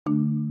Hi,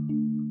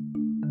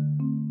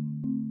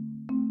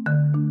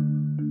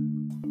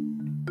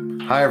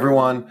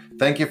 everyone.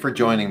 Thank you for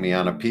joining me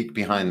on A Peek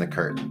Behind the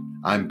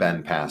Curtain. I'm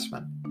Ben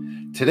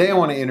Passman. Today, I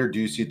want to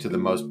introduce you to the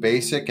most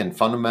basic and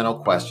fundamental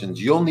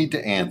questions you'll need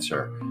to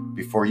answer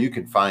before you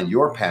can find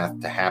your path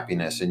to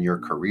happiness in your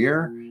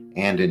career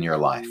and in your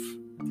life.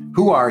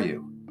 Who are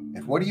you?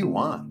 And what do you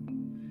want?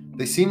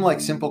 They seem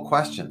like simple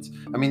questions.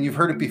 You've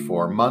heard it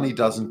before. Money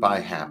doesn't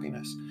buy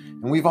happiness.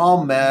 And we've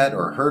all met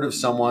or heard of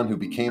someone who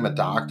became a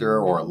doctor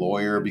or a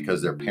lawyer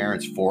because their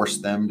parents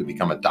forced them to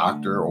become a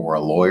doctor or a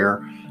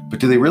lawyer.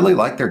 But do they really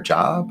like their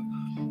job?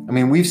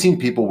 We've seen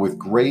people with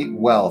great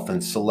wealth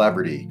and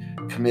celebrity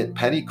commit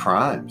petty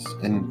crimes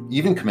and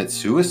even commit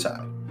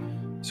suicide.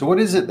 So what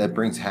is it that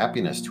brings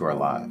happiness to our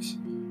lives?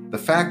 The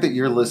fact that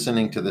you're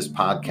listening to this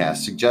podcast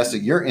suggests that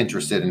you're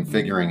interested in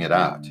figuring it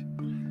out.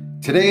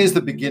 Today is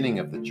the beginning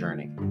of the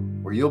journey,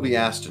 where you'll be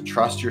asked to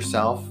trust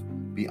yourself,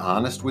 be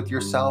honest with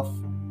yourself,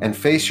 and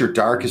face your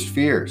darkest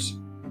fears.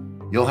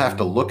 You'll have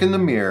to look in the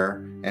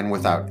mirror and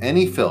without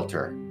any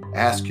filter,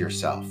 ask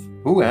yourself,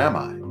 who am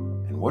I?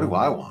 And what do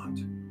I want?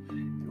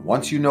 And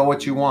once you know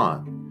what you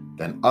want,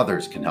 then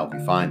others can help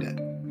you find it.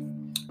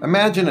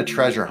 Imagine a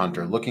treasure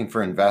hunter looking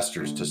for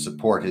investors to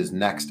support his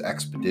next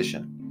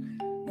expedition.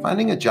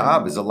 Finding a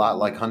job is a lot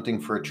like hunting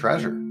for a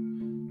treasure.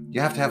 You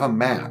have to have a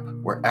map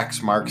where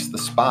X marks the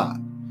spot.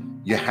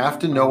 You have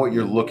to know what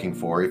you're looking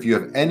for if you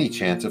have any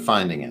chance of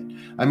finding it.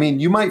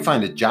 You might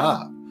find a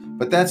job,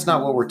 but that's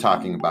not what we're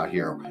talking about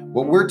here.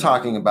 What we're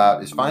talking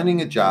about is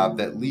finding a job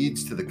that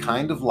leads to the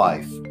kind of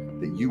life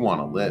that you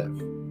want to live.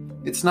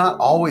 It's not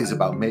always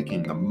about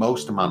making the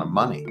most amount of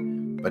money,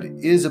 but it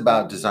is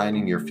about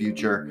designing your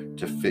future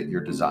to fit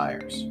your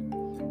desires.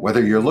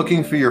 Whether you're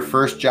looking for your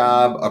first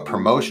job, a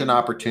promotion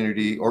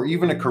opportunity, or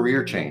even a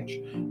career change,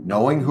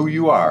 knowing who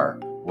you are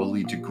will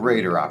lead to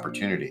greater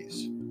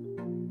opportunities.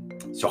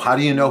 So how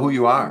do you know who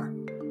you are?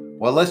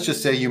 Well, let's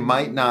just say you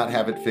might not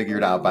have it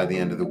figured out by the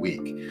end of the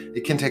week.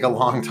 It can take a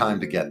long time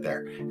to get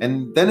there.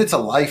 And then it's a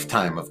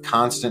lifetime of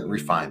constant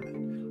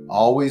refinement,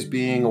 always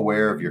being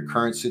aware of your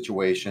current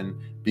situation,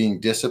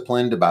 being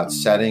disciplined about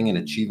setting and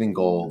achieving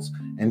goals,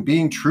 and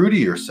being true to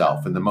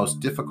yourself in the most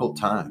difficult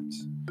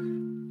times.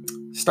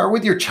 Start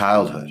with your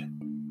childhood.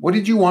 What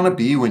did you want to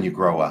be when you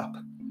grow up?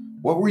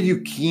 What were you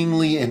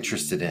keenly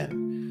interested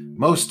in,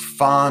 most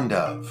fond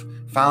of,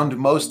 found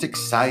most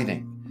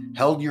exciting,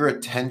 held your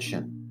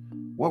attention?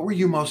 What were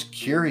you most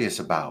curious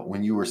about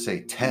when you were,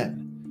 say,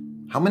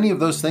 10? How many of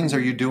those things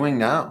are you doing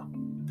now?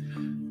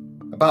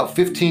 About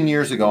 15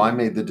 years ago, I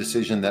made the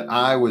decision that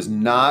I was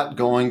not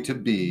going to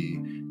be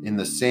in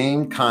the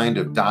same kind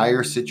of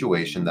dire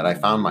situation that I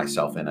found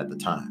myself in at the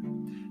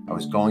time. I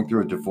was going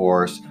through a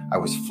divorce. I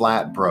was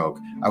flat broke.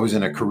 I was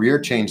in a career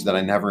change that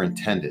I never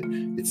intended.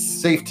 It's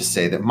safe to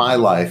say that my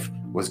life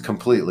was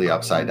completely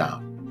upside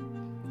down.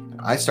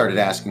 I started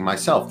asking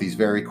myself these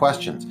very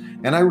questions,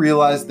 and I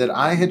realized that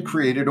I had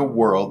created a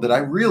world that I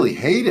really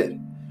hated.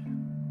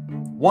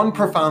 One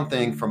profound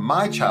thing from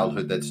my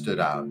childhood that stood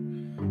out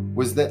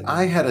was that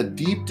I had a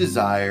deep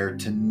desire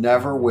to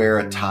never wear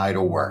a tie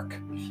to work.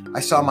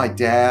 I saw my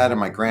dad and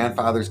my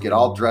grandfathers get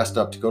all dressed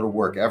up to go to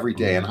work every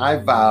day, and I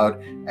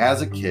vowed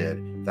as a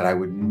kid that I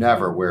would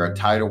never wear a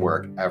tie to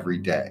work every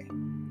day.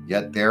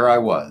 Yet there I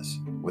was,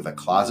 with a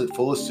closet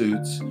full of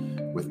suits,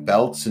 with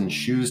belts and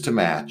shoes to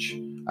match.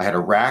 I had a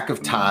rack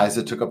of ties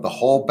that took up the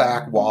whole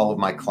back wall of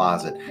my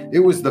closet. It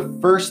was the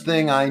first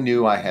thing I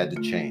knew I had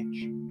to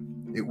change.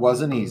 It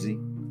wasn't easy.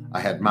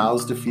 I had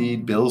mouths to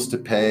feed, bills to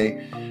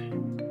pay,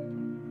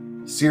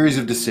 series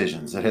of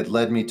decisions that had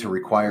led me to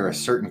require a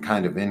certain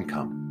kind of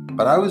income.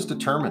 But I was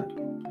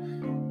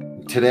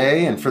determined.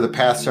 Today, and for the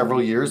past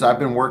several years, I've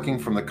been working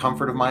from the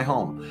comfort of my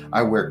home.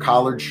 I wear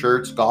collared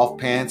shirts, golf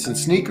pants, and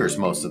sneakers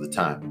most of the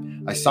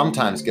time. I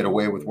sometimes get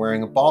away with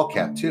wearing a ball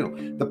cap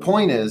too. The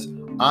point is,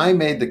 I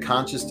made the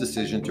conscious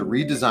decision to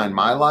redesign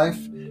my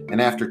life, and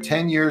after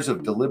 10 years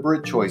of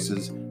deliberate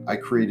choices, I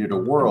created a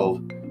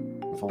world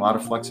with a lot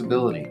of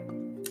flexibility.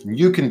 And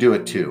you can do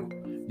it too.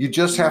 You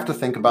just have to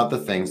think about the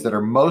things that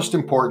are most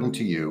important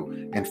to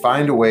you and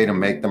find a way to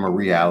make them a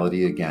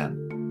reality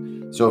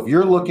again. So if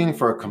you're looking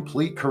for a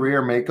complete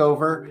career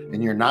makeover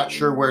and you're not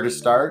sure where to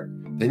start,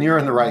 then you're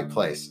in the right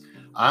place.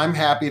 I'm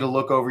happy to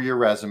look over your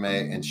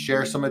resume and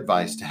share some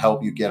advice to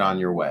help you get on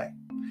your way.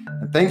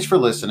 And thanks for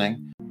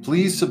listening.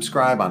 Please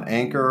subscribe on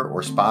Anchor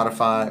or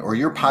Spotify or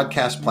your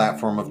podcast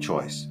platform of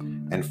choice,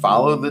 and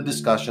follow the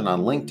discussion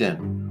on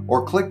LinkedIn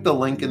or click the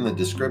link in the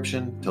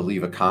description to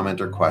leave a comment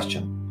or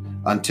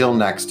question. Until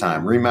next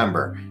time,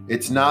 remember,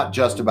 it's not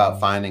just about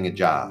finding a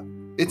job.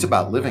 It's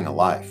about living a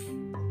life.